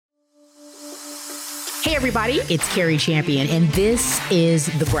Hey, everybody, it's Carrie Champion, and this is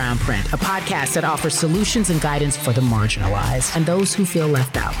The Brown Print, a podcast that offers solutions and guidance for the marginalized and those who feel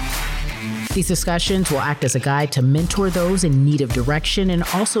left out. These discussions will act as a guide to mentor those in need of direction and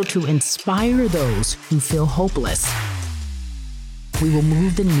also to inspire those who feel hopeless. We will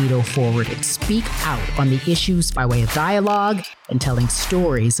move the needle forward and speak out on the issues by way of dialogue and telling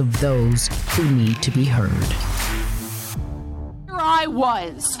stories of those who need to be heard. Here I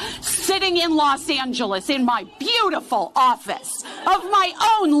was, sitting in Los Angeles in my beautiful office of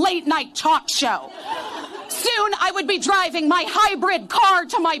my own late-night talk show. Soon I would be driving my hybrid car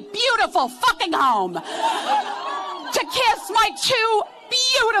to my beautiful fucking home to kiss my two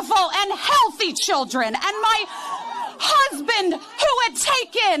beautiful and healthy children and my husband who had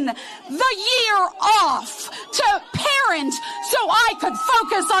taken the year off to parent so I could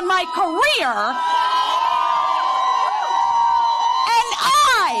focus on my career. And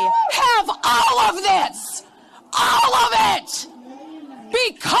I have all of this, all of it,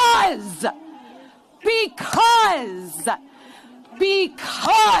 because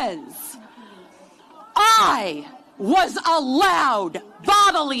I was allowed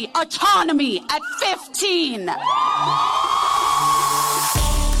bodily autonomy at 15.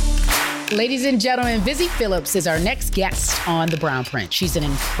 Ladies and gentlemen, Phillips is our next guest on The Brown Print. She's an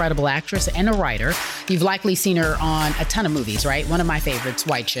incredible actress and a writer. You've likely seen her on a ton of movies, right? One of my favorites,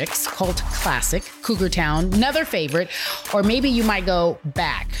 White Chicks, cult classic, Cougar Town, another favorite, or maybe you might go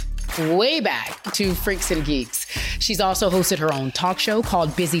way back to Freaks and Geeks. She's also hosted her own talk show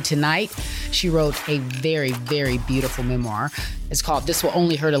called Busy Tonight. She wrote a very, very beautiful memoir. It's called This Will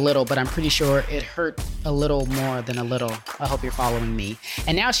Only Hurt a Little, but I'm pretty sure it hurt a little more than a little. I hope you're following me.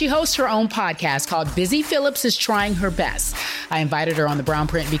 And now she hosts her own podcast called Busy Phillips is Trying Her Best. I invited her on The Brown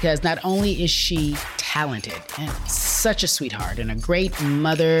Print because not only is she talented and such a sweetheart and a great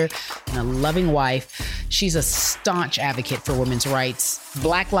mother and a loving wife, she's a staunch advocate for women's rights,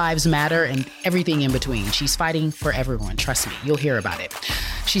 Black Lives Matter, and everything in between. She's fighting for everyone. Trust me, you'll hear about it.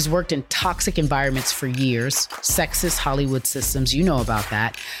 She's worked in toxic environments for years, sexist Hollywood systems, you know about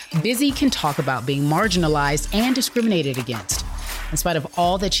that. Busy can talk about being marginalized and discriminated against. In spite of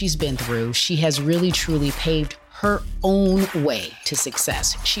all that she's been through, she has really, truly paved her own way to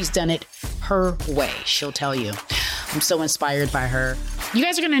success. She's done it her way, she'll tell you. I'm so inspired by her. You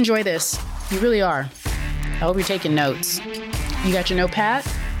guys are going to enjoy this. You really are. I hope you're taking notes. You got your notepad?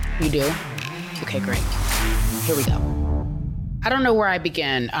 You do? Okay, great. Here we go. I don't know where I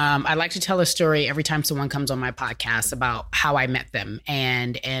begin. I like to tell a story every time someone comes on my podcast about how I met them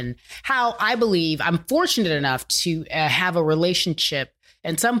and how I believe I'm fortunate enough to have a relationship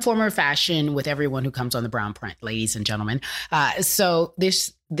in some form or fashion with everyone who comes on The Brown Print, ladies and gentlemen. So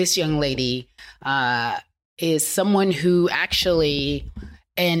this young lady is someone who actually,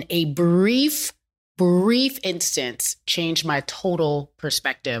 in a brief instance, changed my total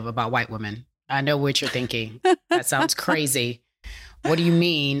perspective about white women. I know what you're thinking. That sounds crazy. What do you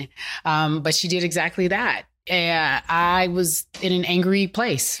mean? But she did exactly that. I was in an angry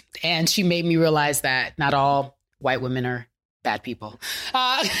place, and she made me realize that not all white women are bad people.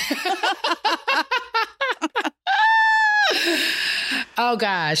 Oh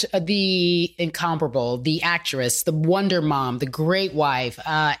gosh, the incomparable, the actress, the wonder mom, the great wife,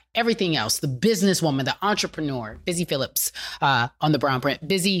 everything else, the businesswoman, the entrepreneur, Busy Phillips on The Brown Print.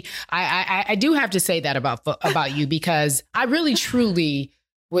 Busy, I do have to say that about you because I really truly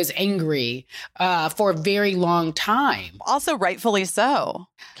was angry for a very long time. Also rightfully so,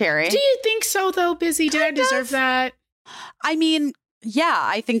 Carrie. Do you think so though, Busy? Did I deserve that? I mean, yeah,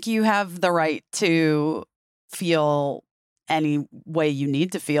 I think you have the right to feel any way you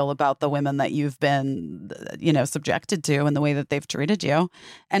need to feel about the women that you've been, subjected to and the way that they've treated you.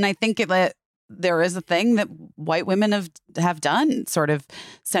 And I think that there is a thing that white women have done, sort of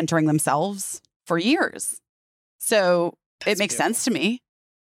centering themselves for years. So it makes sense to me.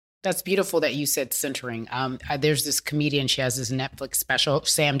 That's beautiful that you said centering. There's this comedian. She has this Netflix special,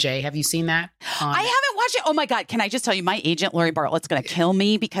 Sam J. Have you seen that? I haven't watched it. Oh my God. Can I just tell you, my agent, Lori Bartlett's going to kill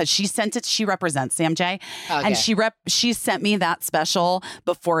me because she sent it. She represents Sam J. Okay. And she sent me that special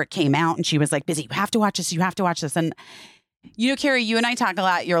before it came out. And she was like, Busy, you have to watch this. You have to watch this. And Carrie, you and I talk a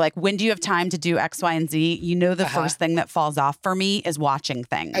lot. You're like, when do you have time to do X, Y, and Z? The first thing that falls off for me is watching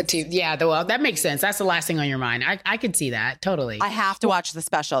things. Yeah, well, that makes sense. That's the last thing on your mind. I could see that. Totally. I have to watch the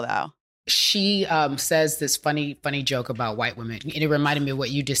special, though. she says this funny joke about white women. And it reminded me of what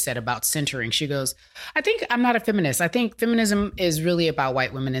you just said about centering. She goes, I think I'm not a feminist. I think feminism is really about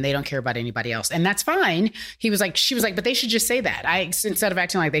white women and they don't care about anybody else. And that's fine. She was like, but they should just say that. Instead of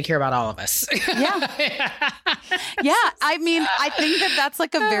acting like they care about all of us. Yeah. Yeah. I mean, I think that's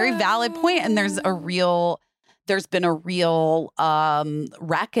like a very valid point. And there's been a real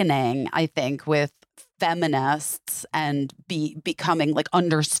reckoning, I think, with feminists and becoming like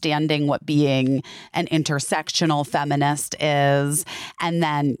understanding what being an intersectional feminist is. And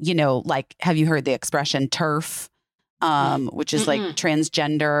then, like, have you heard the expression TERF? Which is like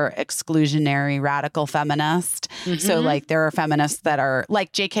transgender exclusionary radical feminist. Mm-hmm. So like there are feminists that are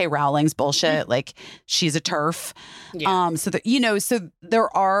like J.K. Rowling's bullshit, like she's a TERF. Yeah. So there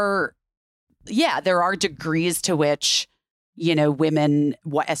are degrees to which, women,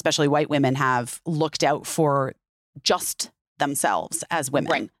 especially white women, have looked out for just themselves as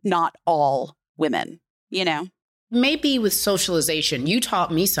women, right. Not all women, Maybe with socialization, you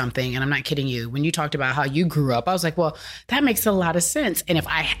taught me something, and I'm not kidding you. When you talked about how you grew up, I was like, well, that makes a lot of sense. And if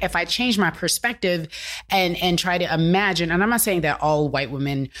I change my perspective and try to imagine, and I'm not saying that all white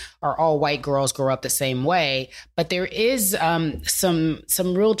women or all white girls grow up the same way, but there is some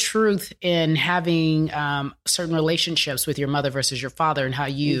real truth in having certain relationships with your mother versus your father, and how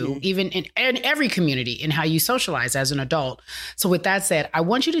you, even in every community, in how you socialize as an adult. So with that said, I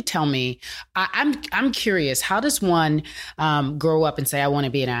want you to tell me, I'm curious, how does one grow up and say, I want to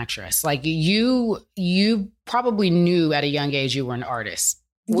be an actress? Like you probably knew at a young age you were an artist.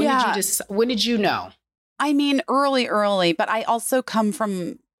 When did you know? I mean, early, but I also come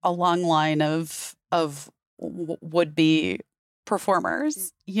from a long line of would-be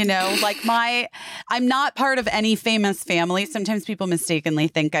performers, like I'm not part of any famous family. Sometimes people mistakenly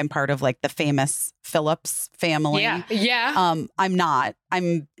think I'm part of like the famous Phillips family. Yeah. I'm not.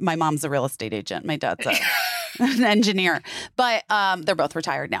 My mom's a real estate agent. My dad's an engineer, but they're both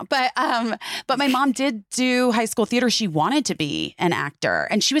retired now. But my mom did do high school theater. She wanted to be an actor,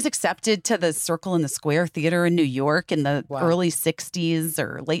 and she was accepted to the Circle in the Square Theater in New York in the early 60s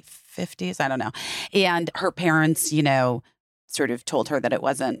or late 50s. I don't know. And her parents, sort of told her that it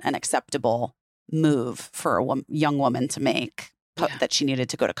wasn't an acceptable move for a young woman to make, that she needed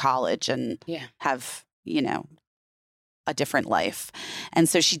to go to college and have, a different life. And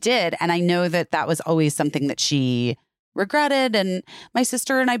so she did. And I know that was always something that she regretted. And my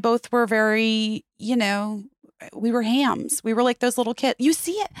sister and I both were very, we were hams. We were like those little kids. You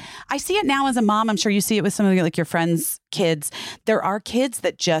see it. I see it now as a mom. I'm sure you see it with some of your friends' kids. There are kids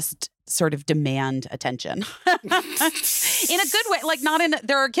that just sort of demand attention in a good way. Like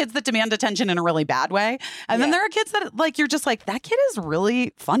there are kids that demand attention in a really bad way. And then there are kids that like, you're just like, that kid is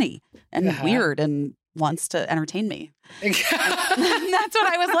really funny and weird and wants to entertain me. And that's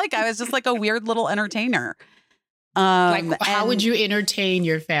what I was like. I was just like a weird little entertainer. How would you entertain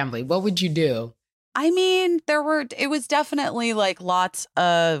your family? What would you do? I mean, it was definitely like lots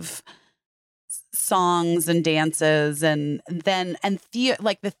of songs and dances,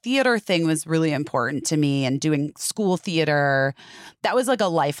 like the theater thing was really important to me, and doing school theater, that was like a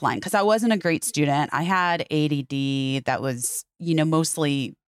lifeline because I wasn't a great student. I had ADD that was,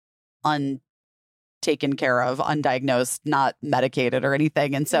 mostly taken care of, undiagnosed, not medicated or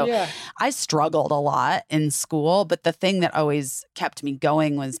anything. And so I struggled a lot in school, but the thing that always kept me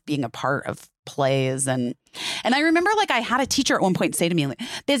going was being a part of plays. And I remember like I had a teacher at one point say to me, like,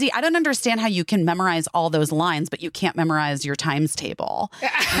 Busy, I don't understand how you can memorize all those lines, but you can't memorize your times table.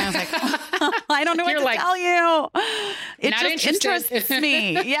 And I was like, I don't know what to tell you. It just interests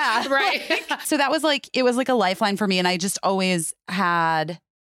me. Yeah. Right. So that was like, it was like a lifeline for me. And I just always had,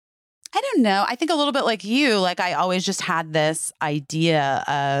 I don't know, I think a little bit like you, like I always just had this idea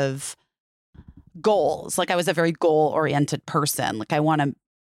of goals. Like I was a very goal-oriented person. Like I want to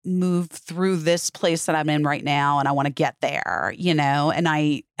move through this place that I'm in right now and I want to get there, and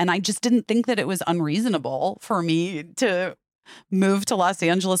I just didn't think that it was unreasonable for me to move to Los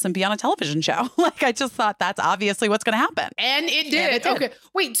Angeles and be on a television show. Like I just thought that's obviously what's going to happen. And it did. Okay.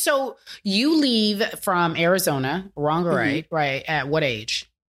 Wait, so you leave from Arizona, wrong or right? Right. At what age?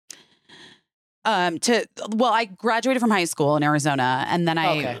 I graduated from high school in Arizona, and then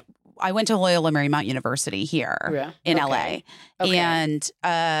I went to Loyola Marymount University here in LA. Okay. And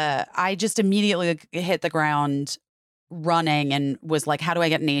I just immediately hit the ground running and was like, how do I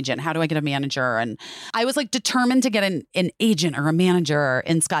get an agent? How do I get a manager? And I was like determined to get an agent or a manager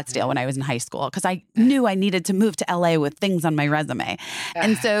in Scottsdale when I was in high school, because I knew I needed to move to LA with things on my resume.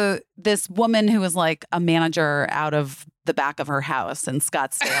 And so this woman who was like a manager out of the back of her house in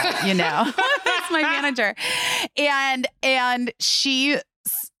Scottsdale, that's my manager. And she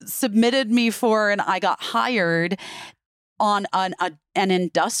submitted me for, and I got hired on an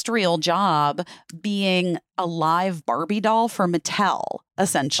industrial job being a live Barbie doll for Mattel,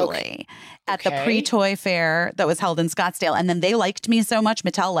 essentially, at the pre-toy fair that was held in Scottsdale. And then they liked me so much,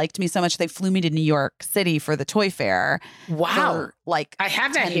 Mattel liked me so much, they flew me to New York City for the toy fair. Wow. For like I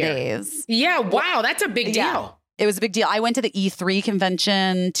have that 10 here. days. Yeah, wow, that's a big deal. Yeah. It was a big deal. I went to the E3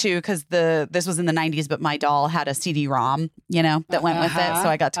 convention too, because this was in the 90s, but my doll had a CD-ROM, that went with it. So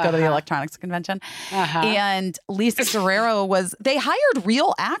I got to go to the electronics convention. And Lisa Guerrero they hired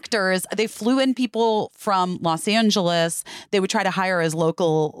real actors. They flew in people from Los Angeles. They would try to hire as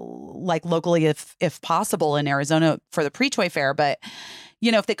locally if possible in Arizona for the pre-toy fair. But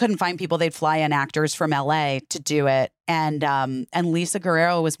if they couldn't find people, they'd fly in actors from LA to do it. And Lisa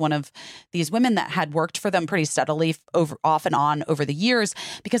Guerrero was one of these women that had worked for them pretty steadily off and on over the years,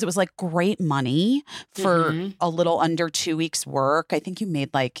 because it was like great money for a little under 2 weeks work. I think you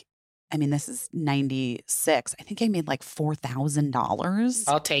made this is 96. I think I made like $4,000.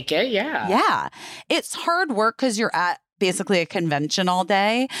 I'll take it. Yeah. Yeah. It's hard work because you're at basically a convention all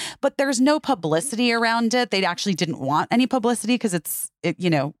day, but there's no publicity around it. They actually didn't want any publicity because it's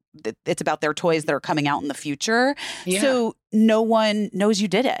about their toys that are coming out in the future. Yeah. So no one knows you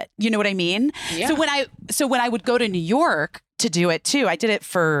did it. You know what I mean? Yeah. So when I would go to New York to do it too, I did it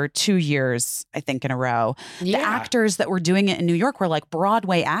for 2 years, I think, in a row. Yeah. The actors that were doing it in New York were like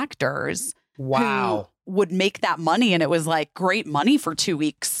Broadway actors. Wow. Who would make that money. And it was like great money for 2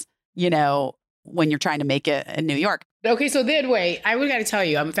 weeks, when you're trying to make it in New York. Okay, so then wait, I really got to tell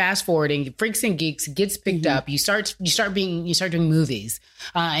you, I'm fast forwarding. Freaks and Geeks gets picked up. You start doing movies,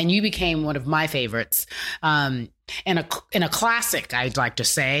 and you became one of my favorites. In a classic, I'd like to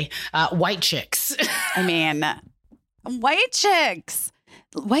say, White Chicks. I mean, White Chicks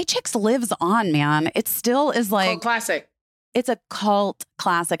lives on, man. It still is like cult classic. It's a cult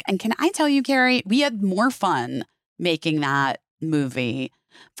classic. And can I tell you, Carrie, we had more fun making that movie.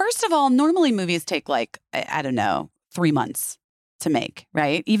 First of all, normally movies take I don't know, 3 months to make,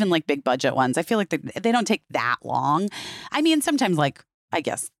 right? Even like big budget ones. I feel like they don't take that long. I mean, sometimes I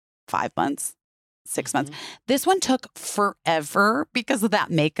guess 5 months, 6 months. This one took forever because of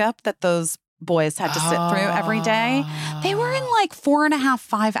that makeup that those boys had to sit through every day. They were in 4.5,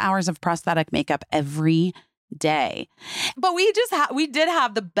 5 hours of prosthetic makeup every day. But we did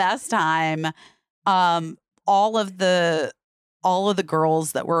have the best time. All of the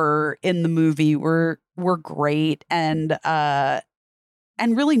girls that were in the movie were great and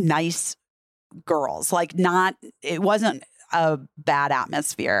really nice girls. It wasn't a bad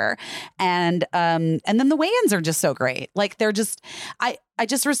atmosphere. And then the weigh-ins are just so great. They're just I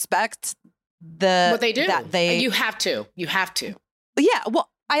just respect what they do. You have to. Yeah. Well,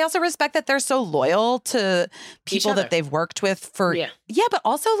 I also respect that they're so loyal to people that they've worked with for. Yeah, but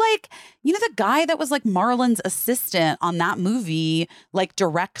also the guy that was Marlon's assistant on that movie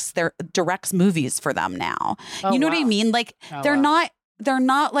directs movies for them now. You know what I mean? They're not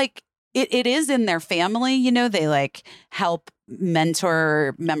it is in their family, they help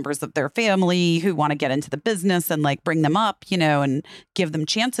mentor members of their family who want to get into the business and bring them up, and give them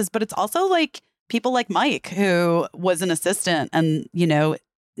chances. But it's also people like Mike, who was an assistant and,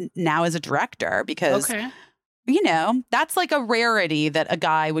 now is a director, because, that's a rarity that a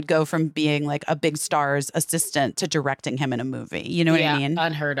guy would go from being a big star's assistant to directing him in a movie. You know what I mean?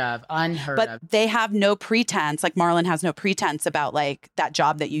 Unheard of. But they have no pretense. Marlon has no pretense about that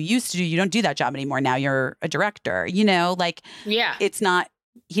job that you used to do. You don't do that job anymore. Now you're a director, it's not.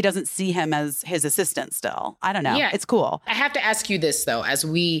 He doesn't see him as his assistant still. I don't know. Yeah. It's cool. I have to ask you this, though, because,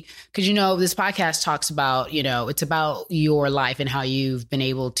 this podcast talks about, it's about your life and how you've been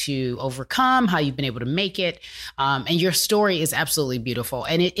able to overcome, how you've been able to make it. And your story is absolutely beautiful.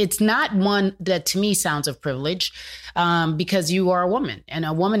 And it's not one that to me sounds of privilege, because you are a woman, and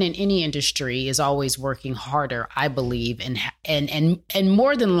a woman in any industry is always working harder, I believe, and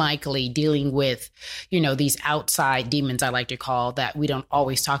more than likely dealing with, these outside demons, I like to call, that we don't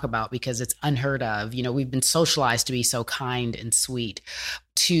always talk about because it's unheard of. We've been socialized to be so kind and sweet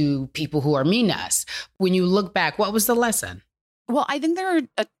to people who are mean to us. When you look back, what was the lesson? Well, I think there are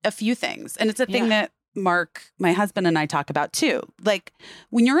a few things, and it's a thing that Mark, my husband, and I talk about too.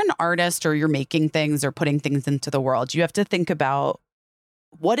 When you're an artist or you're making things or putting things into the world, you have to think about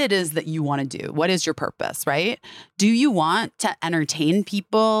what it is that you want to do. What is your purpose, right? Do you want to entertain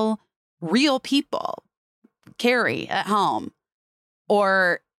people, real people, Carrie at home,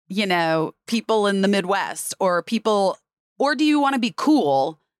 or, people in the Midwest, or do you want to be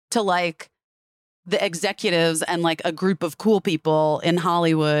cool to the executives and a group of cool people in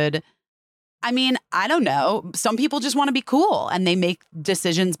Hollywood I mean, I don't know. Some people just want to be cool and they make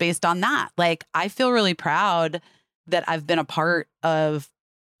decisions based on that. Like, I feel really proud that I've been a part of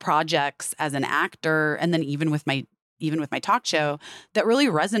projects as an actor, and then even with my talk show, that really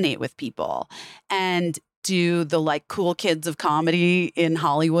resonate with people. And do the like cool kids of comedy in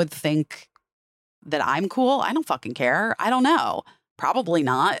Hollywood think that I'm cool? I don't fucking care. I don't know. Probably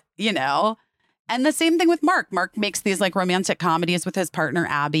not, you know? And the same thing with Mark. Mark makes these like romantic comedies with his partner,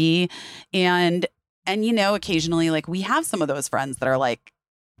 Abby. And, you know, occasionally like we have some of those friends that are like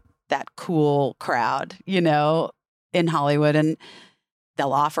that cool crowd, you know, in Hollywood, and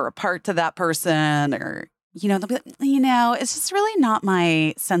they'll offer a part to that person, or, you know, they'll be like, you know, it's just really not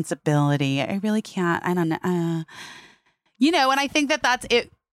my sensibility. I really can't. I don't know. You know, and I think that that's it.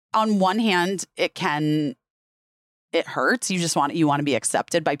 On one hand, it hurts. You want to be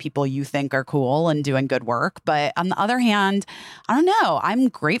accepted by people you think are cool and doing good work. But on the other hand, I don't know. I'm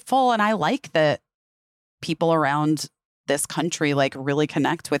grateful, and I like that people around this country like really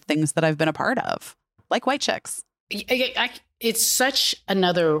connect with things that I've been a part of, like White Chicks. It's such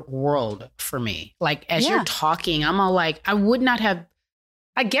another world for me. Like, as you're talking, I'm all like, I would not have,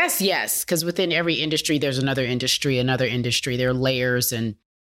 I guess, yes, because within every industry, there's another industry. There are layers and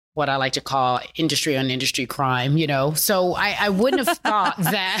what I like to call industry on industry crime, you know? So I wouldn't have thought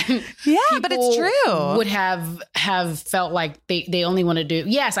that but it's true. Would have felt like they only want to do,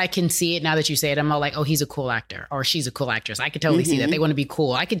 yes, I can see it now that you say it. I'm all like, oh, he's a cool actor or she's a cool actress. I could totally see that. They want to be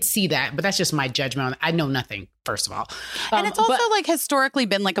cool. I could see that, but that's just my judgment on it. I know nothing, first of all. And it's also like historically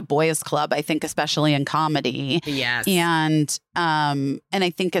been like a boys' club, I think, especially in comedy. Yes. And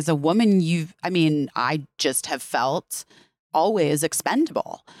I think as a woman, I just have felt always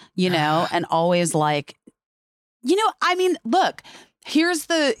expendable, you know, and always like, you know, I mean, look, here's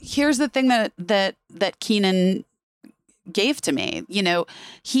the thing that Keenan gave to me. You know,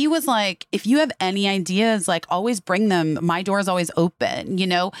 he was like, if you have any ideas, like always bring them. My door is always open, you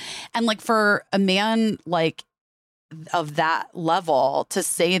know? And like for a man like of that level to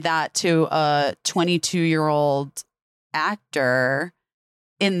say that to a 22-year-old actor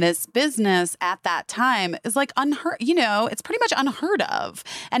in this business at that time is like unheard, you know, it's pretty much unheard of.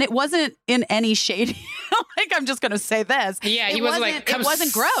 And it wasn't in any shady, like, I'm just going to say this. Yeah, he wasn't like, it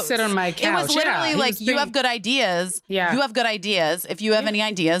wasn't gross. Sit on my couch. It was literally like, you have good ideas. Yeah. You have good ideas. If you have any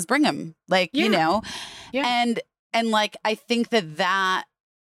ideas, bring them. Like, you know, and like, I think that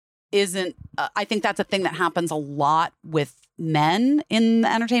isn't, I think that's a thing that happens a lot with men in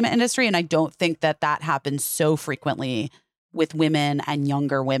the entertainment industry. And I don't think that happens so frequently with women and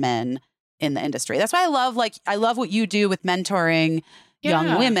younger women in the industry. That's why I love what you do with mentoring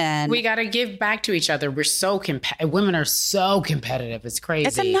young women. We got to give back to each other. We're so women are so competitive. It's crazy.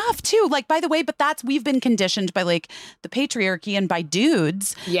 It's enough too. Like, by the way, but we've been conditioned by like the patriarchy and by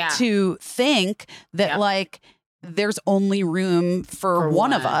dudes to think that like there's only room for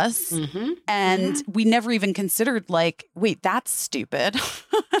one of us. Mm-hmm. And we never even considered like, wait, that's stupid.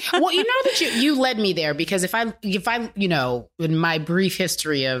 Well, you know that you led me there, because if I, you know, in my brief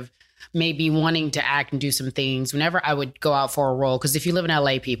history of maybe wanting to act and do some things, whenever I would go out for a role, because if you live in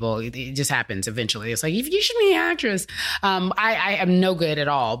LA, people, it just happens eventually. It's like, you should be an actress. I am no good at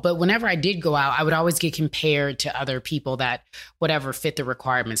all. But whenever I did go out, I would always get compared to other people that whatever fit the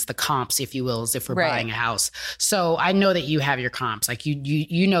requirements, the comps, if you will, as if we're buying a house. So I know that you have your comps. Like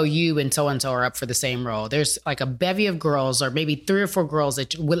you know, you and so are up for the same role. There's like a bevy of girls, or maybe 3 or 4 girls,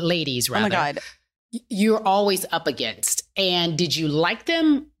 ladies rather. Oh my God. You're always up against. And did you like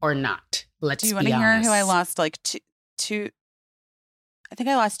them or not? Let's be honest. Do you want to hear who I lost like two? I think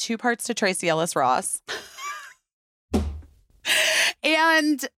I lost 2 parts to Tracy Ellis Ross.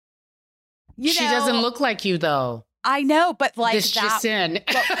 And she doesn't look like you though. I know, but like this just in.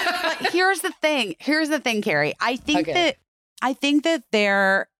 But here's the thing. Carrie. I think that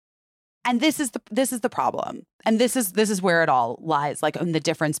they're, and this is the problem. And this is where it all lies, like, in the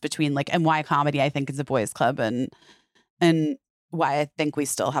difference between like, and why comedy I think is a boys' club, and why I think we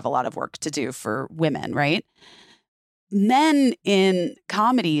still have a lot of work to do for women, right? Men in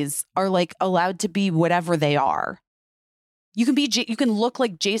comedies are like allowed to be whatever they are. You can look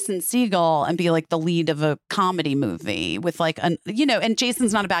like Jason Segel and be like the lead of a comedy movie with like and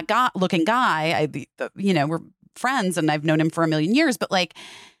Jason's not a bad looking guy. We're friends and I've known him for a million years, but like,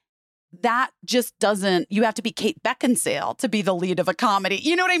 that just doesn't, you have to be Kate Beckinsale to be the lead of a comedy.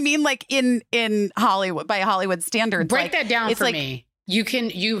 You know what I mean? Like in Hollywood, by Hollywood standards. Break that down for me.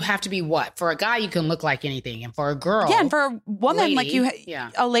 You have to be what? For a guy, you can look like anything. And for a girl. Yeah. And for a woman, like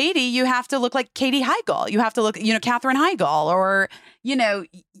a lady, you have to look like Katie Heigl. You have to look, Katherine Heigl, or,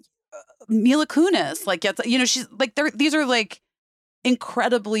 Mila Kunis. Like, she's like, these are like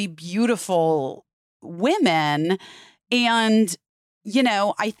incredibly beautiful women. And,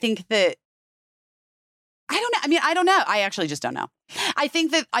 I think that, I don't know. I mean, I don't know. I actually just don't know. I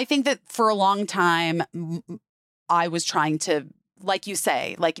think that for a long time, I was trying to, like you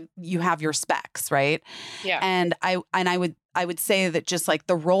say, like you have your specs, right? Yeah. And I would say that just like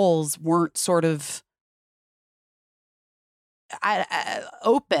the roles weren't sort of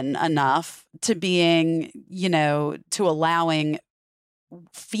open enough to being, to allowing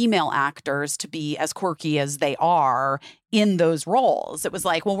female actors to be as quirky as they are in those roles. It was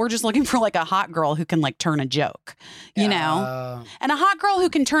like, well, we're just looking for like a hot girl who can like turn a joke, and a hot girl who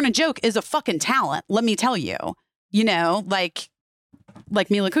can turn a joke is a fucking talent. Let me tell you, like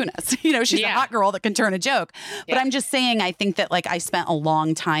Mila Kunis, she's a hot girl that can turn a joke. But I'm just saying, I think that like I spent a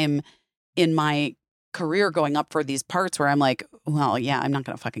long time in my career going up for these parts where I'm like, well, yeah, I'm not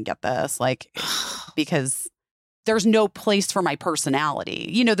going to fucking get this. Like, because there's no place for my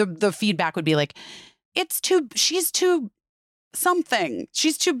personality. The feedback would be like, she's too something.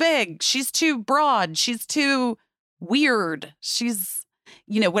 She's too big. She's too broad. She's too weird. She's,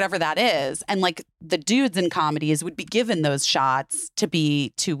 whatever that is. And like the dudes in comedies would be given those shots to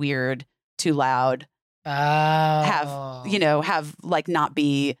be too weird, too loud, have like not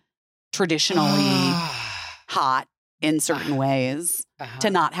be traditionally hot in certain ways, to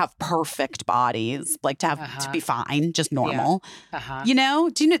not have perfect bodies, like to have to be fine, just normal.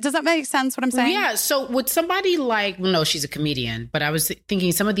 Does that make sense what I'm saying? Yeah. So would somebody like, well, no, she's a comedian, but I was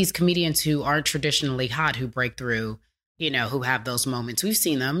thinking some of these comedians who aren't traditionally hot, who break through, who have those moments. We've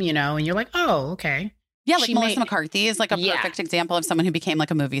seen them, and you're like, oh, okay. Yeah, like Melissa McCarthy is like a perfect example of someone who became like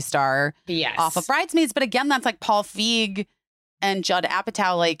a movie star off of Bridesmaids. But again, that's like Paul Feig and Judd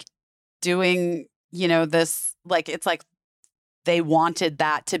Apatow, like doing, this, like, it's like they wanted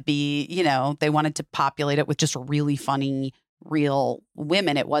that to be, they wanted to populate it with just really funny, real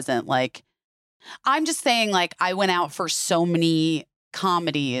women. It wasn't like, I'm just saying, like, I went out for so many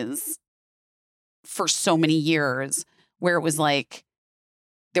comedies for so many years where it was like,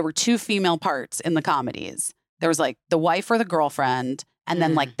 there were two female parts in the comedies. There was like the wife or the girlfriend, and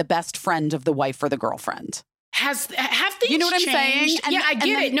then like the best friend of the wife or the girlfriend. Have things You know what I'm saying? changed? I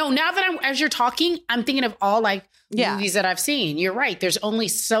get it. No, now that as you're talking, I'm thinking of all like movies that I've seen. You're right. There's only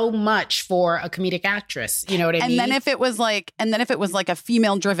so much for a comedic actress. You know what I mean? And then if it was like a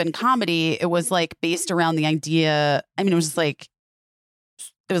female driven comedy, it was like based around the idea. I mean, it was like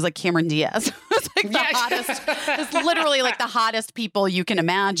Cameron Diaz. It was like the hottest. It's literally like the hottest people you can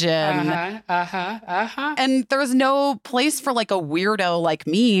imagine. And there was no place for like a weirdo like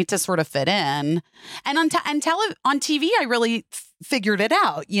me to sort of fit in. And on TV, I really figured it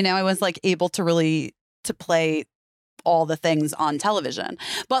out. I was like able to really to play all the things on television.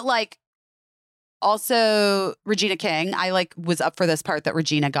 But like also Regina King, I like was up for this part that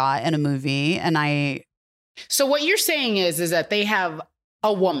Regina got in a movie, and I. So what you're saying is that they have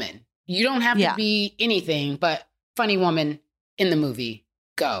a woman. You don't have to be anything but funny woman in the movie.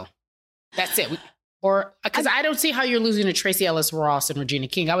 Go. That's it. Or because I don't see how you're losing to Tracee Ellis Ross and Regina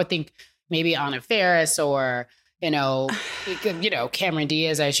King. I would think maybe Anna Faris or, Cameron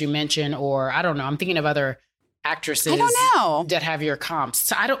Diaz, as you mentioned, or I don't know. I'm thinking of other actresses that have your comps.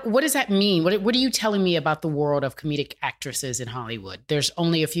 So what does that mean? What are you telling me about the world of comedic actresses in Hollywood? There's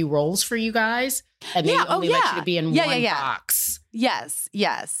only a few roles for you guys, and they only let you to be in one box. Yes.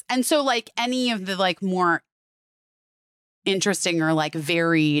 And so like any of the like more interesting or like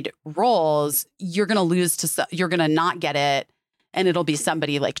varied roles, you're going to lose to, you're going to not get it. And it'll be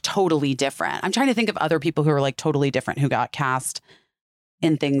somebody like totally different. I'm trying to think of other people who are like totally different who got cast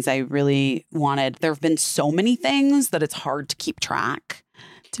in things I really wanted. There have been so many things that it's hard to keep track,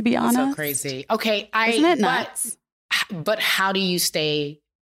 to be honest. So crazy. Okay. Isn't it nuts? But how do you stay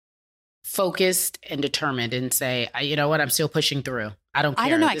focused and determined and say, you know what, I'm still pushing through. I don't care. I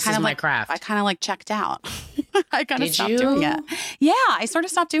don't know. This is my craft. I kind of like checked out. I kind of stopped doing it. Yeah, I sort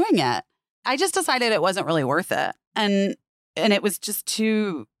of stopped doing it. I just decided it wasn't really worth it. And it was just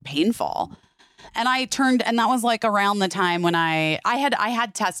too painful. And that was like around the time when I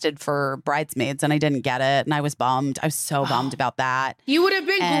had tested for Bridesmaids and I didn't get it. And I was bummed. I was so bummed about that. You would have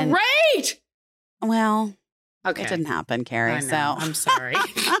been great. Well, okay. It didn't happen, Carrie. So I'm sorry.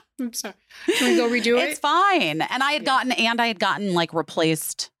 I'm sorry. Can we go redo it? It's fine. And I had gotten like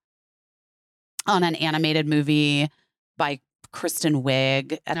replaced on an animated movie by Kristen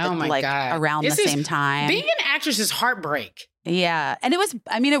Wiig at around the same time. Being an actress is heartbreak. Yeah. And it was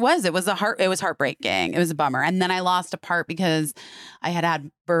heartbreaking. It was a bummer. And then I lost a part because I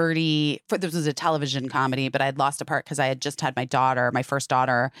had Birdie this was a television comedy, but I had lost a part because I had just had my first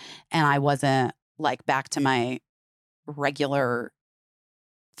daughter, and I wasn't like back to my regular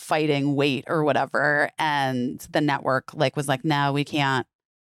fighting weight or whatever. And the network like was like, no, we can't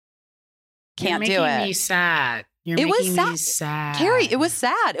do it. You're making me sad. You're making me sad. Carrie, it was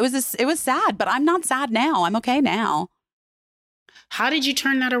sad. It was sad, but I'm not sad now. I'm okay now. How did you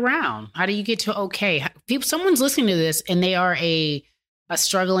turn that around? How do you get to okay? Someone's listening to this and they are a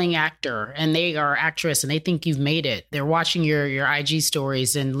struggling actor and they are actress and they think you've made it. They're watching your IG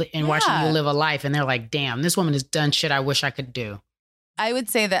stories and watching you live a life and they're like, damn, this woman has done shit I wish I could do. I would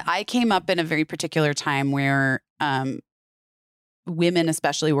say that I came up in a very particular time where women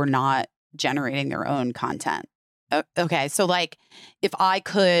especially were not generating their own content. Okay, so like if I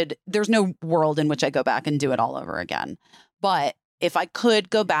could, there's no world in which I go back and do it all over again. But if I could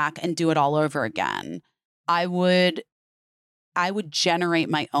go back and do it all over again, I would generate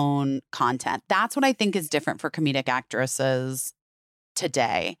my own content. That's what I think is different for comedic actresses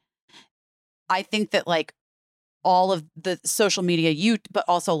today. I think that like all of the social media, but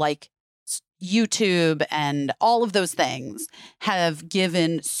also like YouTube and all of those things have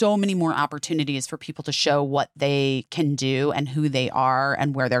given so many more opportunities for people to show what they can do and who they are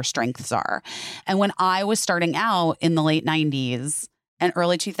and where their strengths are. And when I was starting out in the late 90s and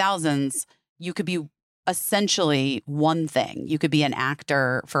early 2000s, you could be essentially one thing. You could be an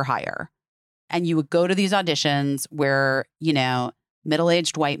actor for hire. And you would go to these auditions where, you know,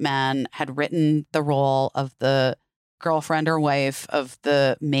 middle-aged white men had written the role of the girlfriend or wife of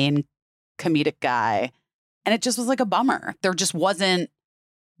the main comedic guy. And it just was like a bummer. There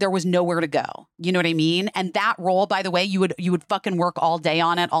was nowhere to go. You know what I mean? And that role, by the way, you would fucking work all day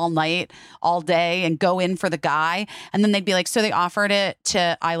on it, all night, all day and go in for the guy. And then they'd be like, so they offered it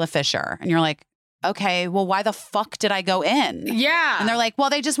to Isla Fisher. And you're like, okay, well, why the fuck did I go in? Yeah. And they're like, well,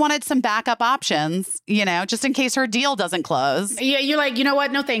 they just wanted some backup options, you know, just in case her deal doesn't close. Yeah. You're like, you know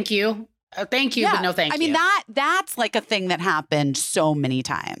what? No, thank you. Thank you, but no thank you. I mean, that's like a thing that happened so many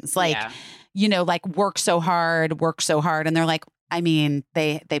times. Like, you know, like work so hard. And they're like, I mean,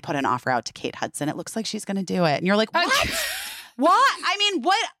 they put an offer out to Kate Hudson. It looks like she's going to do it. And you're like, what? What? I mean,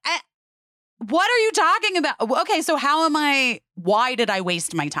 what are you talking about? Okay, so why did I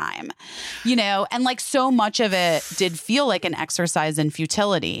waste my time? You know, and like so much of it did feel like an exercise in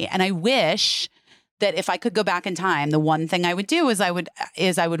futility. And I wish that if I could go back in time, the one thing I would do is I would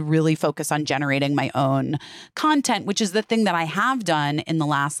really focus on generating my own content, which is the thing that I have done in the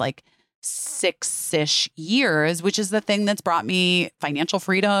last like 6-ish years, which is the thing that's brought me financial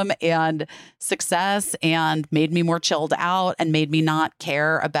freedom and success and made me more chilled out and made me not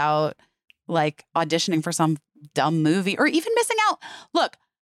care about like auditioning for some dumb movie or even missing out. Look,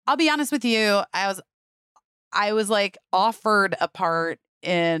 I'll be honest with you. I was like offered a part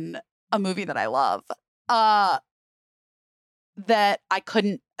in a movie that I love, that I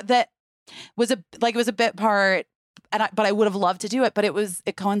couldn't, that was a bit part. But I would have loved to do it, but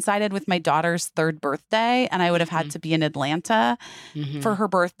it coincided with my daughter's 3rd birthday and I would have had to be in Atlanta for her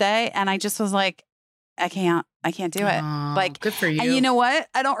birthday. And I just was like, I can't do it. Like, good for you. And you know what?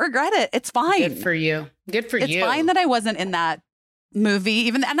 I don't regret it. It's fine. Good for you. It's fine that I wasn't in that movie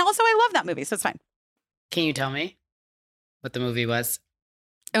and also I love that movie. So it's fine. Can you tell me what the movie was?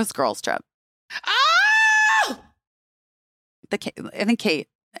 It was Girls Trip. Oh! I think Kate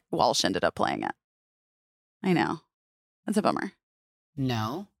Walsh ended up playing it. I know. That's a bummer.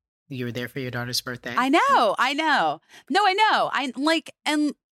 No. You were there for your daughter's birthday? I know. No, I know. I like,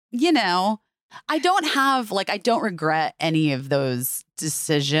 and you know, I don't regret any of those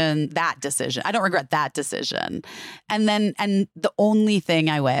that decision. I don't regret that decision. And the only thing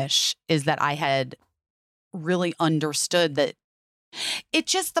I wish is that I had really understood that it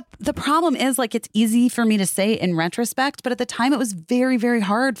just, the problem is like, it's easy for me to say in retrospect, but at the time it was very, very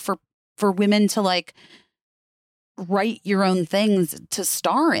hard for women to like write your own things to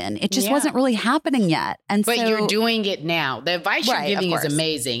star in. It just wasn't really happening yet. But you're doing it now. The advice you're giving is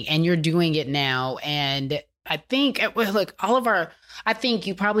amazing and you're doing it now. And I think, look, I think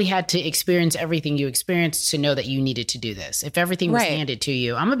you probably had to experience everything you experienced to know that you needed to do this. If everything was handed to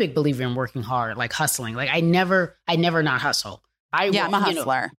you, I'm a big believer in working hard, like hustling. Like I never not hustle. I'm a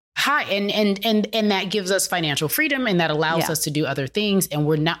hustler. And that gives us financial freedom and that allows us to do other things. And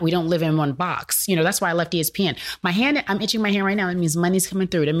we don't live in one box. You know, that's why I left ESPN. I'm itching my hand right now. It means money's coming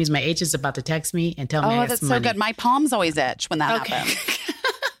through. That means my agent is about to text me and tell me I have that's some money. So good. My palms always itch when that happens.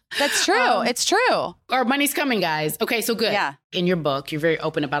 That's true. It's true. Our money's coming, guys. Okay, so good. Yeah. In your book, you're very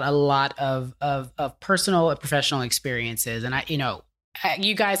open about a lot of personal and professional experiences. And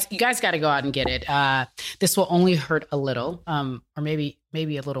you guys got to go out and get it. This will only hurt a little, or maybe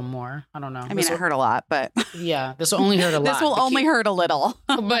maybe a little more. I don't know. I mean, it hurt a lot, but yeah, this will only hurt a lot. This will only hurt a little.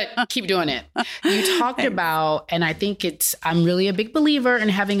 But keep doing it. You talked about, and I think I'm really a big believer in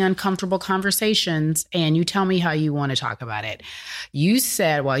having uncomfortable conversations, and you tell me how you want to talk about it. You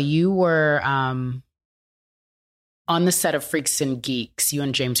said while you were on the set of Freaks and Geeks, you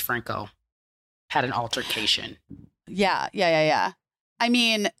and James Franco had an altercation. Yeah. I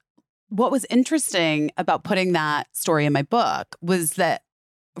mean, what was interesting about putting that story in my book was that,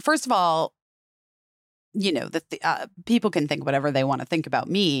 first of all, you know, people can think whatever they want to think about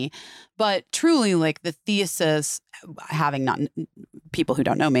me, but truly, like, the thesis, having not people who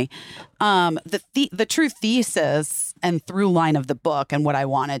don't know me, the true thesis and through line of the book and what I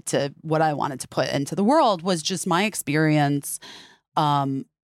wanted to put into the world was just my experience,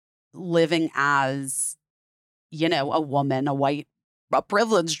 living as, you know, a woman, a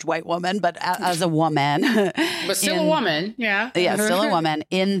privileged white woman, but as a woman. But still a woman, yeah. Yeah, still a woman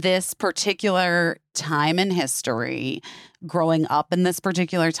in this particular time in history, growing up in this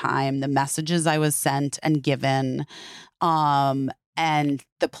particular time, the messages I was sent and given, and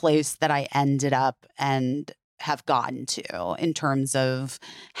the place that I ended up and have gotten to in terms of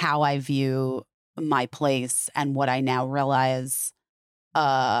how I view my place and what I now realize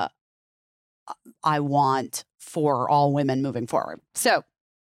I want for all women moving forward. So,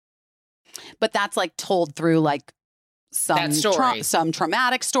 but that's like told through like some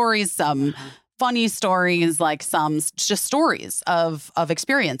traumatic stories, some funny stories, like some just stories of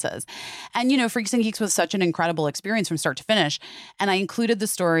experiences. And, you know, Freaks and Geeks was such an incredible experience from start to finish. And I included the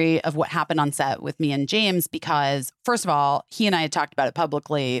story of what happened on set with me and James because, first of all, he and I had talked about it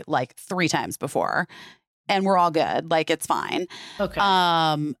publicly like 3 times before. And we're all good. Like, it's fine. Okay.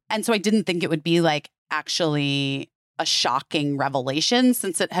 And so I didn't think it would be like actually a shocking revelation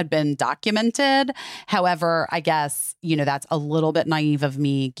since it had been documented. However, I guess, you know, that's a little bit naive of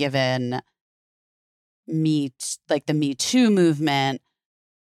me given like the Me Too movement.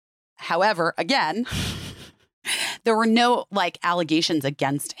 However, again, there were no like allegations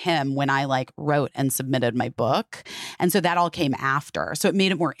against him when I like wrote and submitted my book. And so that all came after. So it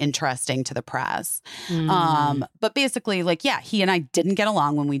made it more interesting to the press. But basically, like, yeah, he and I didn't get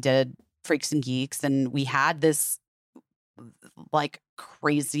along when we did Freaks and Geeks. And we had this like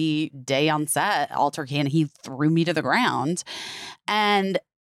crazy day on set altercation. He threw me to the ground. And,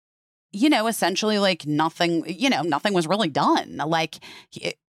 you know, essentially like nothing was really done. Like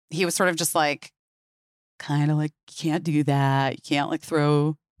he was sort of just like, kind of like, you can't do that. You can't like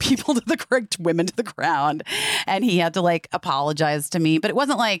throw women to the ground. And he had to like apologize to me. But it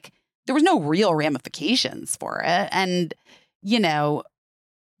wasn't like, there was no real ramifications for it. And, you know,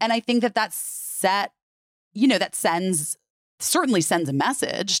 and I think that set, you know, that certainly sends a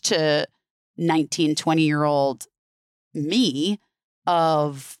message to 19, 20-year-old me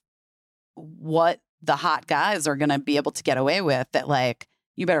of what the hot guys are going to be able to get away with, that like,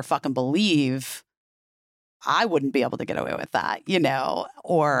 you better fucking believe I wouldn't be able to get away with that, you know,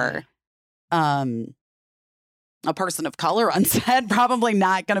 or a person of color on set probably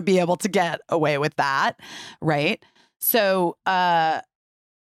not going to be able to get away with that. Right. So, wow.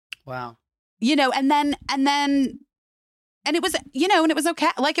 You know, and it was, you know, and it was okay.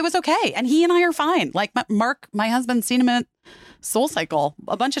 Like, it was okay. And he and I are fine. Like, Mark, my husband's seen him at Soul Cycle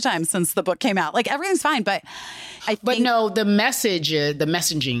a bunch of times since the book came out. Like, everything's fine. But But no, the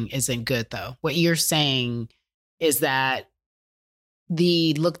messaging isn't good, though. What you're saying is that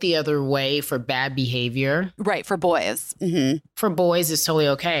look the other way for bad behavior. Right. For boys. Mm-hmm. For boys is totally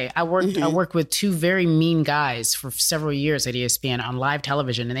okay. I worked with 2 very mean guys for several years at ESPN on live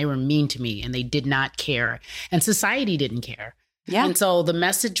television, and they were mean to me and they did not care. And society didn't care. Yeah. And so the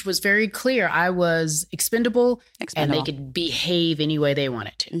message was very clear. I was expendable. And they could behave any way they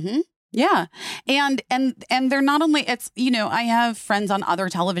wanted to. Mm-hmm. Yeah. And they're not only, it's, you know, I have friends on other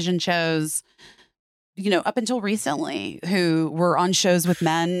television shows, you know, up until recently who were on shows with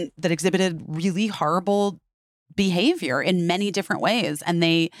men that exhibited really horrible behavior in many different ways. And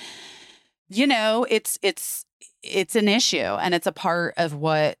they, you know, it's an issue, and it's a part of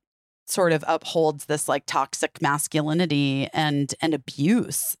what sort of upholds this like toxic masculinity and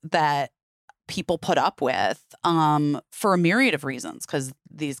abuse that people put up with for a myriad of reasons, because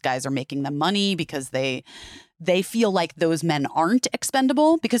these guys are making them money, because they feel like those men aren't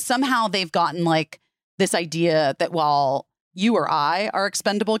expendable, because somehow they've gotten like this idea that while you or I are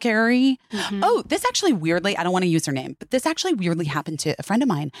expendable, Carrie. Mm-hmm. Oh, this actually weirdly, I don't want to use her name, but this actually weirdly happened to a friend of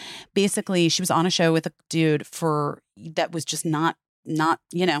mine. Basically, she was on a show with a dude that was just not,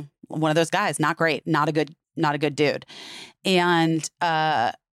 you know, one of those guys, not great, not a good dude. And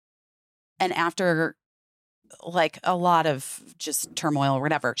after like a lot of just turmoil or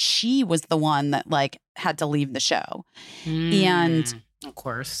whatever. She was the one that like had to leave the show. And of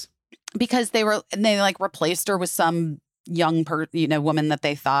course, because they like replaced her with some young woman that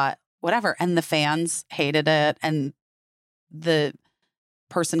they thought whatever. And the fans hated it. And the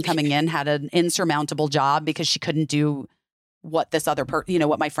person coming in had an insurmountable job because she couldn't do what this other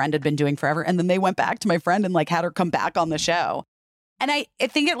what my friend had been doing forever. And then they went back to my friend and like had her come back on the show. And I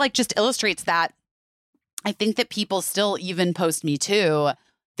think it like just illustrates that. I think that people still, even post Me Too,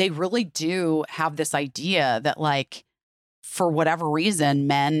 they really do have this idea that like, for whatever reason,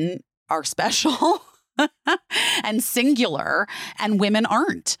 men are special and singular and women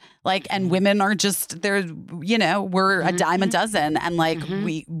aren't. Like, and women are just, they're, we're a dime a dozen and like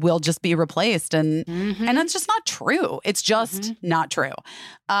we will just be replaced. And it's just not true. It's just not true.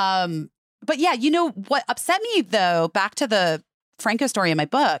 But yeah, what upset me though, back to the Franco story in my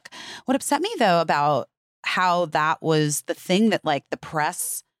book, what upset me though about how that was the thing that like the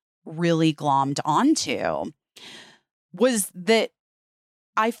press really glommed onto was that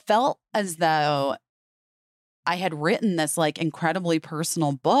I felt as though I had written this like incredibly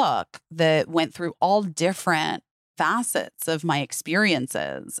personal book that went through all different facets of my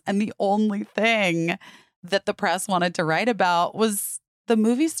experiences. And the only thing that the press wanted to write about was the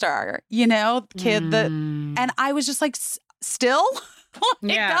movie star, kid that, and I was just like, still?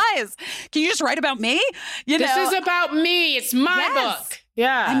 Like, guys, can you just write about me? This is about me. It's my book.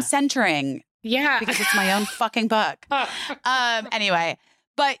 Yeah. I'm centering. Yeah. Because it's my own fucking book. Anyway,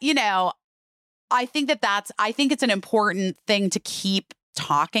 but I think it's an important thing to keep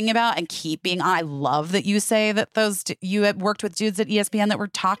talking about and keep being. I love that you say that you had worked with dudes at ESPN that were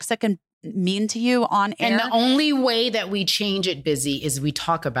toxic and mean to you on air. And the only way that we change it, Busy, is we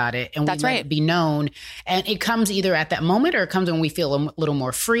talk about it and we let it be known. And it comes either at that moment or it comes when we feel a little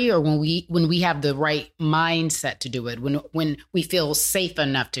more free or when we have the right mindset to do it, when we feel safe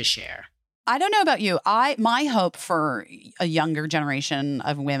enough to share. I don't know about you. My hope for a younger generation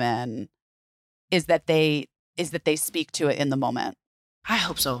of women is that they speak to it in the moment. I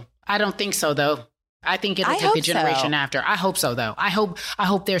hope so. I don't think so, though. I think it'll take the generation after. I hope so, though. I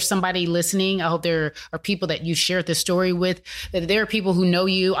hope there's somebody listening. I hope there are people that you shared this story with, that there are people who know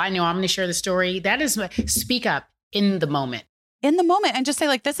you. I know I'm going to share the story. That is, speak up in the moment. In the moment and just say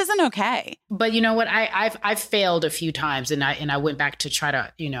like, this isn't okay. But you know what? I've failed a few times and I went back to try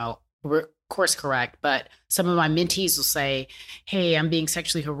to, course correct. But some of my mentees will say, hey, I'm being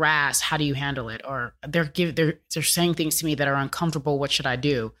sexually harassed. How do you handle it? Or they're saying things to me that are uncomfortable. What should I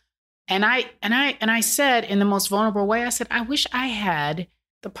do? And I said in the most vulnerable way, I said, I wish I had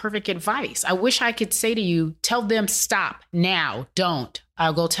the perfect advice. I wish I could say to you, tell them stop now, don't.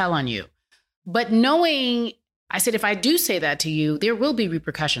 I'll go tell on you. But knowing, I said, if I do say that to you, there will be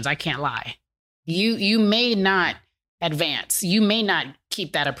repercussions. I can't lie. You may not advance. You may not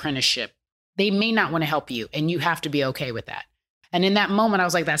keep that apprenticeship. They may not want to help you, and you have to be okay with that. And in that moment, I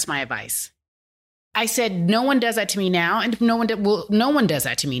was like, that's my advice. I said, no one does that to me now. And no one does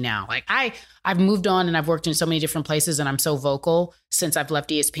that to me now. Like I've moved on and I've worked in so many different places and I'm so vocal since I've left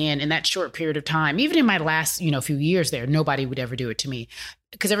ESPN in that short period of time. Even in my last, few years there, nobody would ever do it to me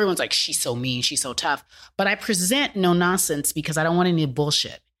because everyone's like, she's so mean. She's so tough. But I present no nonsense because I don't want any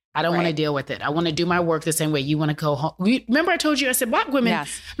bullshit. I don't want to deal with it. I want to do my work the same way. You want to go home. Remember I told you, I said, Black women,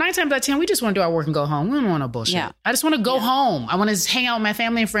 9 times out of 10, we just want to do our work and go home. We don't want no bullshit. Yeah. I just want to go home. I want to hang out with my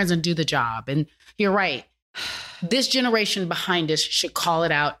family and friends and do the job. And you're right. This generation behind us should call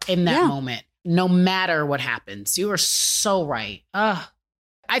it out in that moment, no matter what happens. You are so right.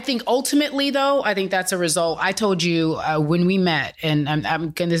 I think ultimately, though, I think that's a result. I told you when we met, and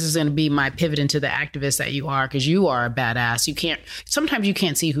this is going to be my pivot into the activist that you are, because you are a badass. Sometimes you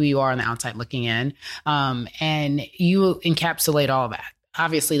can't see who you are on the outside looking in, and you encapsulate all of that.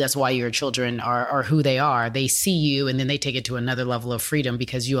 Obviously, that's why your children are who they are. They see you and then they take it to another level of freedom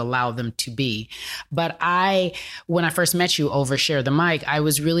because you allow them to be. But when I first met you over Share the Mic, I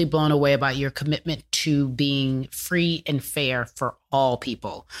was really blown away about your commitment to being free and fair for all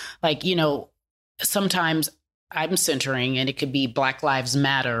people. Like, sometimes I'm centering and it could be Black Lives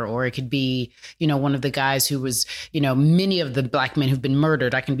Matter, or it could be, one of the guys who was, many of the Black men who've been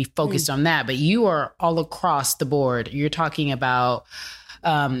murdered. I can be focused on that. But you are all across the board. You're talking about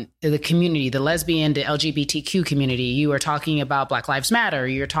the community, the lesbian, the LGBTQ community. You are talking about Black Lives Matter.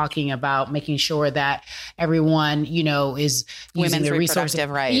 You're talking about making sure that everyone, is using the resources. Reproductive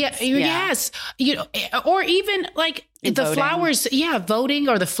rights. Yes. Or even like the voting. Flowers. Yeah. Voting,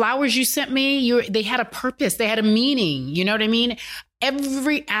 or the flowers you sent me. They had a purpose. They had a meaning. You know what I mean?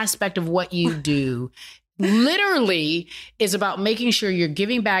 Every aspect of what you do literally is about making sure you're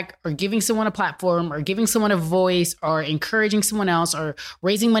giving back or giving someone a platform or giving someone a voice or encouraging someone else or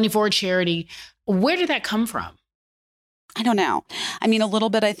raising money for a charity. Where did that come from? I don't know. I mean, a little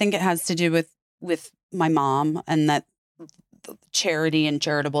bit, I think it has to do with my mom, and that charity and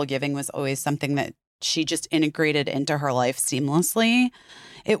charitable giving was always something that she just integrated into her life seamlessly.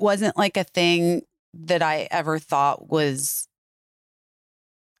 It wasn't like a thing that I ever thought was,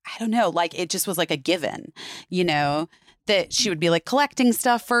 I don't know, like it just was like a given, that she would be like collecting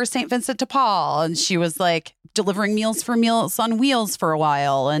stuff for St. Vincent de Paul. And she was like delivering meals for Meals on Wheels for a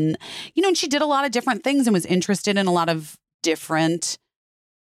while. And, and she did a lot of different things and was interested in a lot of different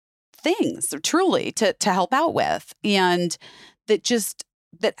things, truly, to help out with. And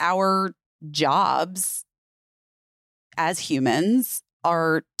that our jobs as humans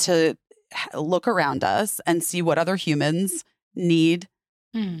are to look around us and see what other humans need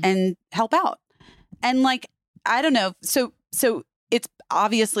and help out. And like, I don't know. So it's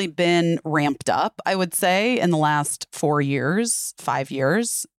obviously been ramped up, I would say, in the last 5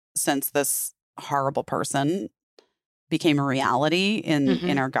 years since this horrible person became a reality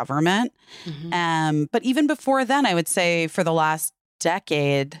in our government. But even before then, I would say for the last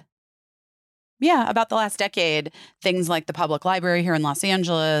decade, about the last decade, things like the public library here in Los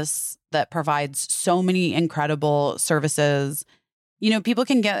Angeles that provides so many incredible services. People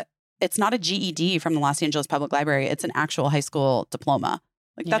can get, it's not a GED from the Los Angeles Public Library. It's an actual high school diploma.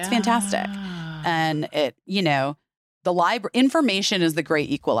 Like, that's fantastic. And it, the library information is the great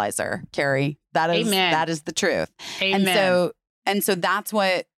equalizer, Carrie. That is the truth. Amen. And so that's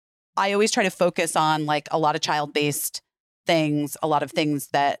what I always try to focus on, like a lot of child-based things, a lot of things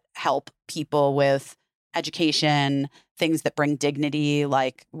that help people with education, things that bring dignity,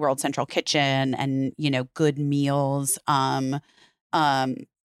 like World Central Kitchen and, good meals,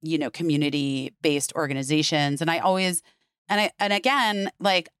 community-based organizations. And I always, and again,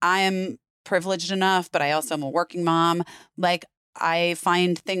 like I'm privileged enough, but I also am a working mom. Like I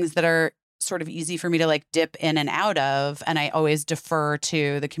find things that are sort of easy for me to like dip in and out of. And I always defer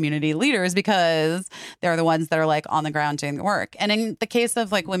to the community leaders because they're the ones that are like on the ground doing the work. And in the case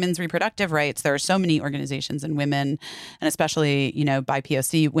of like women's reproductive rights, there are so many organizations and women, and especially, by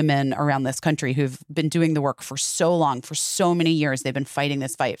POC women around this country who've been doing the work for so long, for so many years. They've been fighting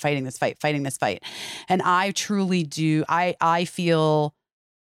this fight. And I truly do.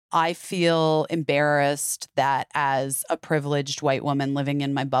 I feel embarrassed that as a privileged white woman living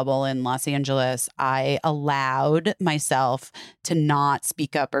in my bubble in Los Angeles, I allowed myself to not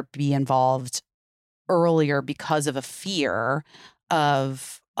speak up or be involved earlier because of a fear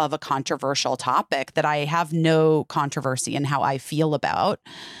of a controversial topic that I have no controversy in how I feel about.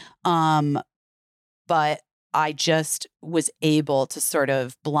 But I just was able to sort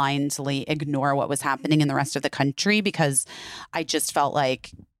of blindly ignore what was happening in the rest of the country because I just felt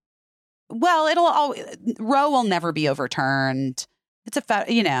like, well, Roe will never be overturned. It's a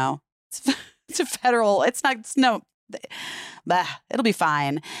federal, it'll be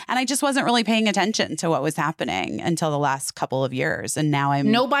fine. And I just wasn't really paying attention to what was happening until the last couple of years. And now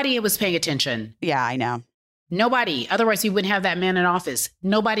Nobody was paying attention. Yeah, I know. Nobody. Otherwise, you wouldn't have that man in office.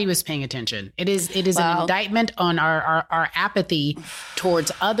 Nobody was paying attention. It is an indictment on our apathy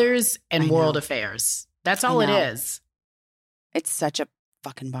towards others and world affairs. That's all it is. It's such a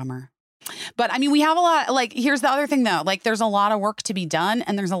fucking bummer. But I mean, we have a lot, like, here's the other thing though, like there's a lot of work to be done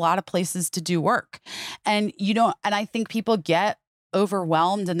and there's a lot of places to do work. And and I think people get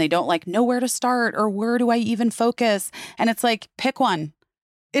overwhelmed and they don't like know where to start or where do I even focus? And it's like, pick one.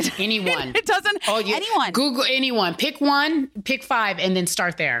 Anyone. It doesn't, anyone. Google anyone, pick one, pick 5 and then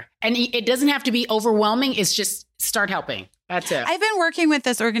start there. And it doesn't have to be overwhelming. It's just start helping. That's it. I've been working with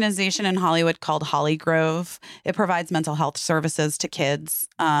this organization in Hollywood called Holly Grove. It provides mental health services to kids.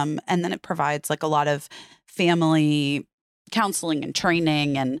 And then it provides like a lot of family counseling and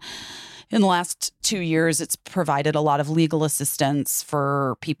training. And in the last 2 years, it's provided a lot of legal assistance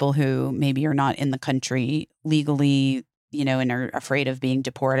for people who maybe are not in the country legally, and are afraid of being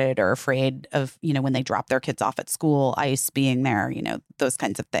deported or afraid of, when they drop their kids off at school, ICE being there, those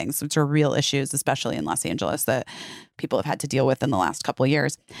kinds of things, which are real issues, especially in Los Angeles, that people have had to deal with in the last couple of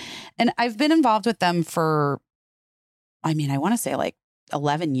years. And I've been involved with them for, I want to say like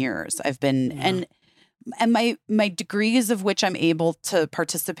 11 years. I've been, and my degrees of which I'm able to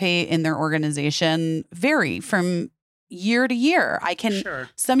participate in their organization vary from year to year. I can,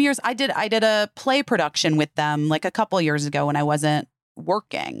 some years I did a play production with them like a couple of years ago when I wasn't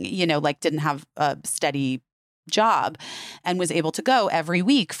working, didn't have a steady job and was able to go every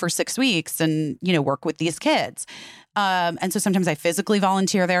week for 6 weeks and, work with these kids. And so sometimes I physically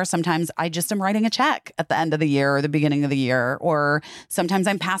volunteer there. Sometimes I just am writing a check at the end of the year or the beginning of the year. Or sometimes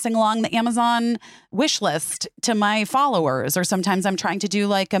I'm passing along the Amazon wish list to my followers. Or sometimes I'm trying to do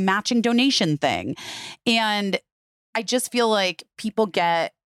like a matching donation thing. And I just feel like people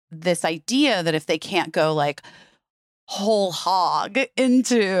get this idea that if they can't go like whole hog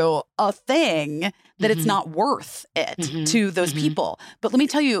into a thing, that it's not worth it to those people. But let me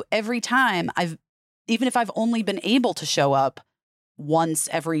tell you, every time even if I've only been able to show up once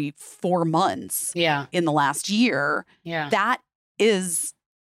every 4 months in the last year, that is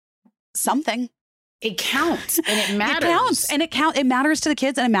something. It counts and it matters. It counts and it matters to the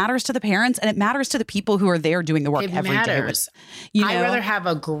kids and it matters to the parents and it matters to the people who are there doing the work every day. I'd rather have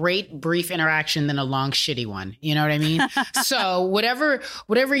a great brief interaction than a long shitty one. You know what I mean? So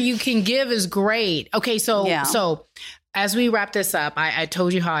whatever you can give is great. Okay, so as we wrap this up, I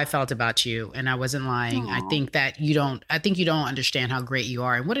told you how I felt about you and I wasn't lying. Aww. I think you don't understand how great you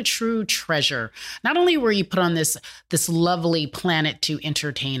are and what a true treasure. Not only were you put on this lovely planet to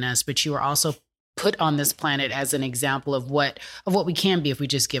entertain us, but you were also put on this planet as an example of what we can be if we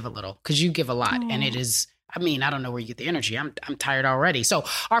just give a little, because you give a lot. And it is, I mean, I don't know where you get the energy. I'm tired already. So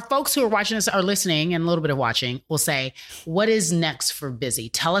our folks who are watching this are listening and a little bit of watching will say, what is next for Busy?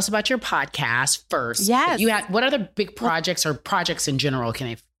 Tell us about your podcast first. Yes. What other big projects or projects in general can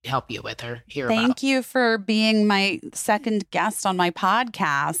I help you with or hear about? Thank you for being my second guest on my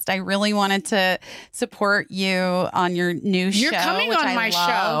podcast. I really wanted to support you on your new show. You're coming on my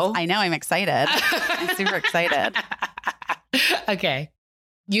show. I know. I'm excited. I'm super excited. Okay.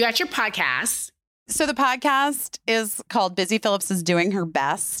 You got your podcast. So the podcast is called Busy Phillips is Doing Her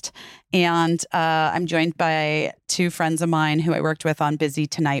Best. And I'm joined by two friends of mine who I worked with on Busy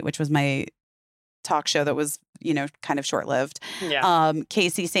Tonight, which was my talk show that was, kind of short-lived. Yeah.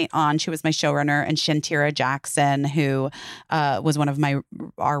 Casey St. Ange, who was my showrunner, and Shantira Jackson, who was one of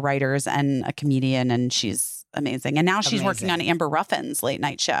our writers and a comedian, and she's amazing. And now she's working on Amber Ruffin's late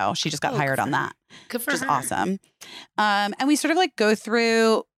night show. She just got hired on that. Good for her. Which is awesome. And we sort of like go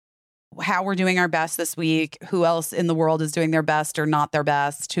through how we're doing our best this week, who else in the world is doing their best or not their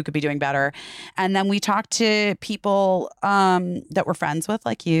best, who could be doing better. And then we talk to people that we're friends with,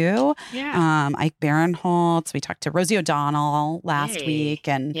 like you. Yeah. Ike Barinholtz. We talked to Rosie O'Donnell last week.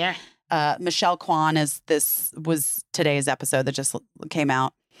 And Michelle Kwan was today's episode that just came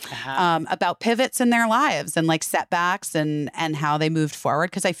out. About pivots in their lives and like setbacks and how they moved forward.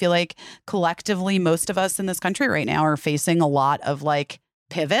 Because I feel like collectively, most of us in this country right now are facing a lot of like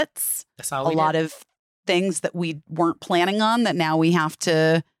pivots, a lot of things that we weren't planning on that now we have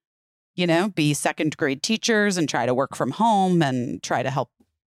to, be second grade teachers and try to work from home and try to help,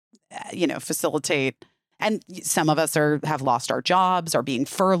 facilitate. And some of us have lost our jobs or being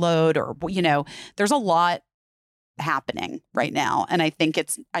furloughed or, there's a lot happening right now. And I think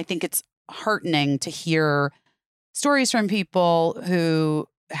it's heartening to hear stories from people who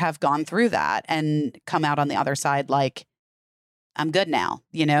have gone through that and come out on the other side like, I'm good now.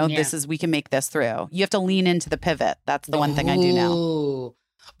 We can make this through. You have to lean into the pivot. That's the one thing I do now.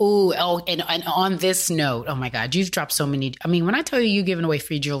 And on this note, oh my God, you've dropped so many. I mean, when I tell you're giving away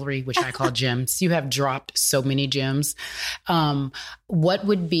free jewelry, which I call gems, you have dropped so many gems. What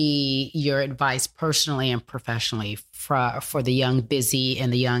would be your advice personally and professionally for the young Busy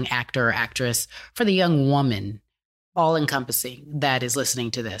and the young actor or actress, for the young woman, all encompassing, that is listening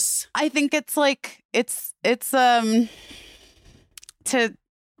to this? I think it's like, it's to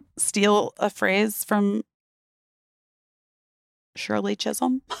steal a phrase from Shirley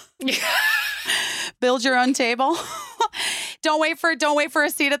Chisholm, build your own table. Don't wait for a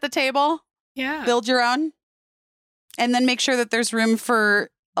seat at the table. Yeah. Build your own. And then make sure that there's room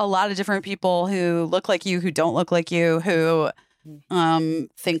for a lot of different people who look like you, who don't look like you, who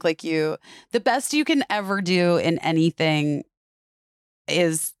think like you. The best you can ever do in anything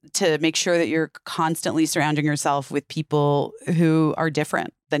is to make sure that you're constantly surrounding yourself with people who are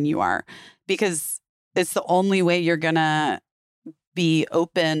different than you are, because it's the only way you're going to be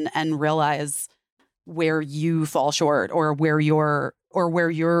open and realize where you fall short or where your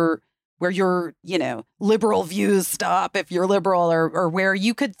liberal views stop, if you're liberal, or where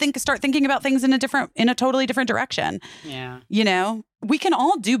you could start thinking about things in a totally different direction. Yeah. We can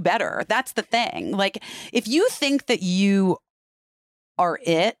all do better. That's the thing. Like, if you think that you are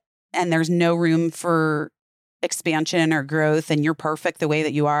it and there's no room for expansion or growth and you're perfect the way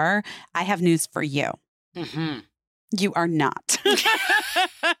that you are, I have news for you. Mm-hmm. You are not.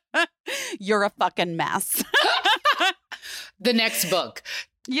 You're a fucking mess. The next book,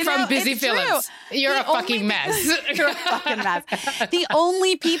 From Busy Phillips. You're a fucking mess. You're a fucking mess. The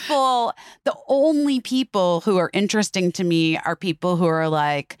only people who are interesting to me are people who are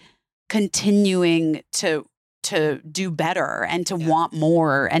like continuing to do better and to want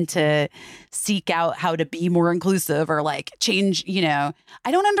more and to seek out how to be more inclusive or like change, I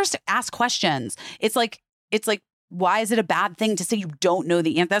don't understand. Ask questions. It's like, why is it a bad thing to say you don't know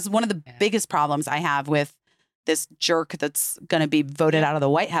the answer? That's one of the biggest problems I have with this jerk that's going to be voted out of the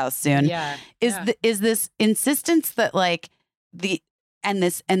White House soon. Is this insistence that like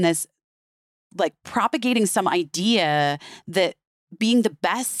this like propagating some idea that being the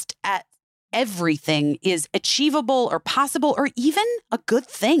best at everything is achievable or possible or even a good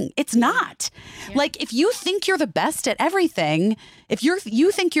thing. It's not. Like if you think you're the best at everything, if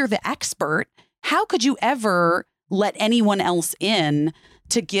you think you're the expert, how could you ever let anyone else in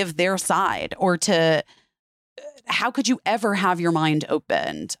to give their side or how could you ever have your mind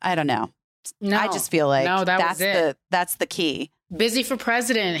opened? I don't know. No, I just feel like that's the key. Busy for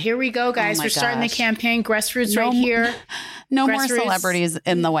president. Here we go, guys. We're starting the campaign. Grassroots right here. No more celebrities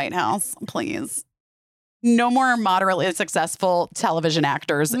in the White House, please. No more moderately successful television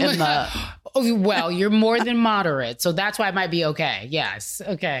actors in the... Well, you're more than moderate, so that's why it might be okay. Yes.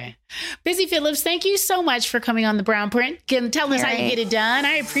 Okay. Busy Phillips, thank you so much for coming on The Brown Print. Tell us how you get it done.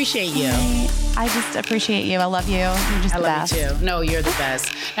 I appreciate you. I just appreciate you. I love you. You're just the best. I love you too. No, you're the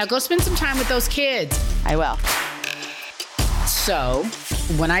best. Now go spend some time with those kids. I will. So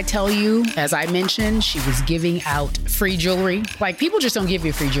when I tell you, as I mentioned, she was giving out free jewelry. Like people just don't give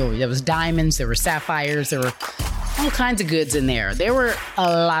you free jewelry. There was diamonds, there were sapphires, there were all kinds of goods in there. There were a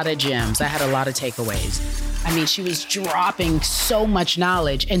lot of gems. I had a lot of takeaways. I mean, she was dropping so much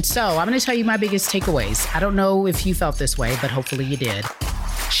knowledge. And so I'm going to tell you my biggest takeaways. I don't know if you felt this way, but hopefully you did.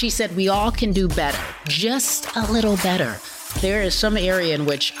 She said, we all can do better, just a little better. There is some area in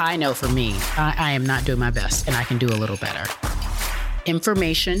which I know for me, I am not doing my best and I can do a little better.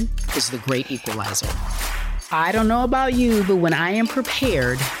 Information is the great equalizer. I don't know about you, but when I am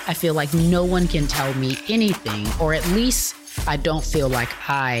prepared, I feel like no one can tell me anything, or at least I don't feel like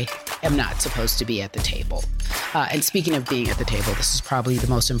I am not supposed to be at the table. And speaking of being at the table, this is probably the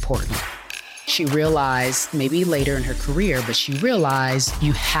most important. She realized, maybe later in her career, but she realized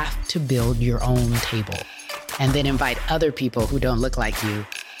you have to build your own table and then invite other people who don't look like you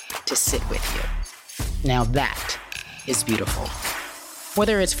to sit with you. Now that is beautiful.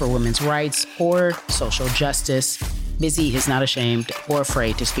 Whether it's for women's rights or social justice, Busy is not ashamed or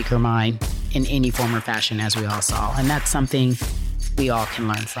afraid to speak her mind in any form or fashion, as we all saw. And that's something we all can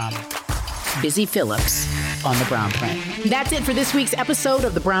learn from. Busy Phillips on The Brown Print. That's it for this week's episode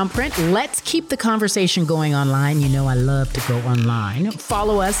of The Brown Print. Let's keep the conversation going online. You know I love to go online.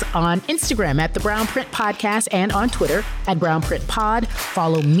 Follow us on Instagram at The Brown Print Podcast and on Twitter at Brown Print Pod.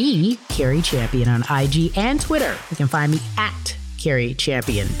 Follow me, Carrie Champion, on IG and Twitter. You can find me at Carrie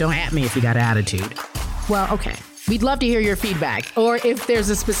Champion. Don't at me if you got an attitude. Well, okay. We'd love to hear your feedback, or if there's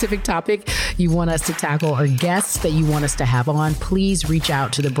a specific topic you want us to tackle or guests that you want us to have on, please reach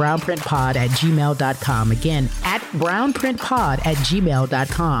out to thebrownprintpod@gmail.com. Again, at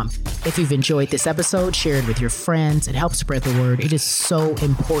brownprintpod@gmail.com. If you've enjoyed this episode, share it with your friends. It helps spread the word. It is so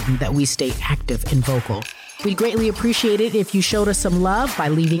important that we stay active and vocal. We'd greatly appreciate it if you showed us some love by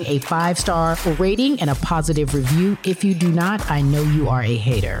leaving a 5-star rating and a positive review. If you do not, I know you are a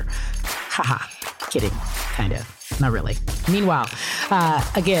hater. Haha. Kidding. Kind of. Not really. Meanwhile,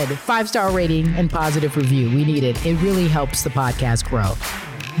 again, 5-star rating and positive review. We need it. It really helps the podcast grow.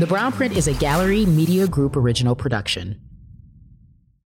 The Brown Print is a Gallery Media Group original production.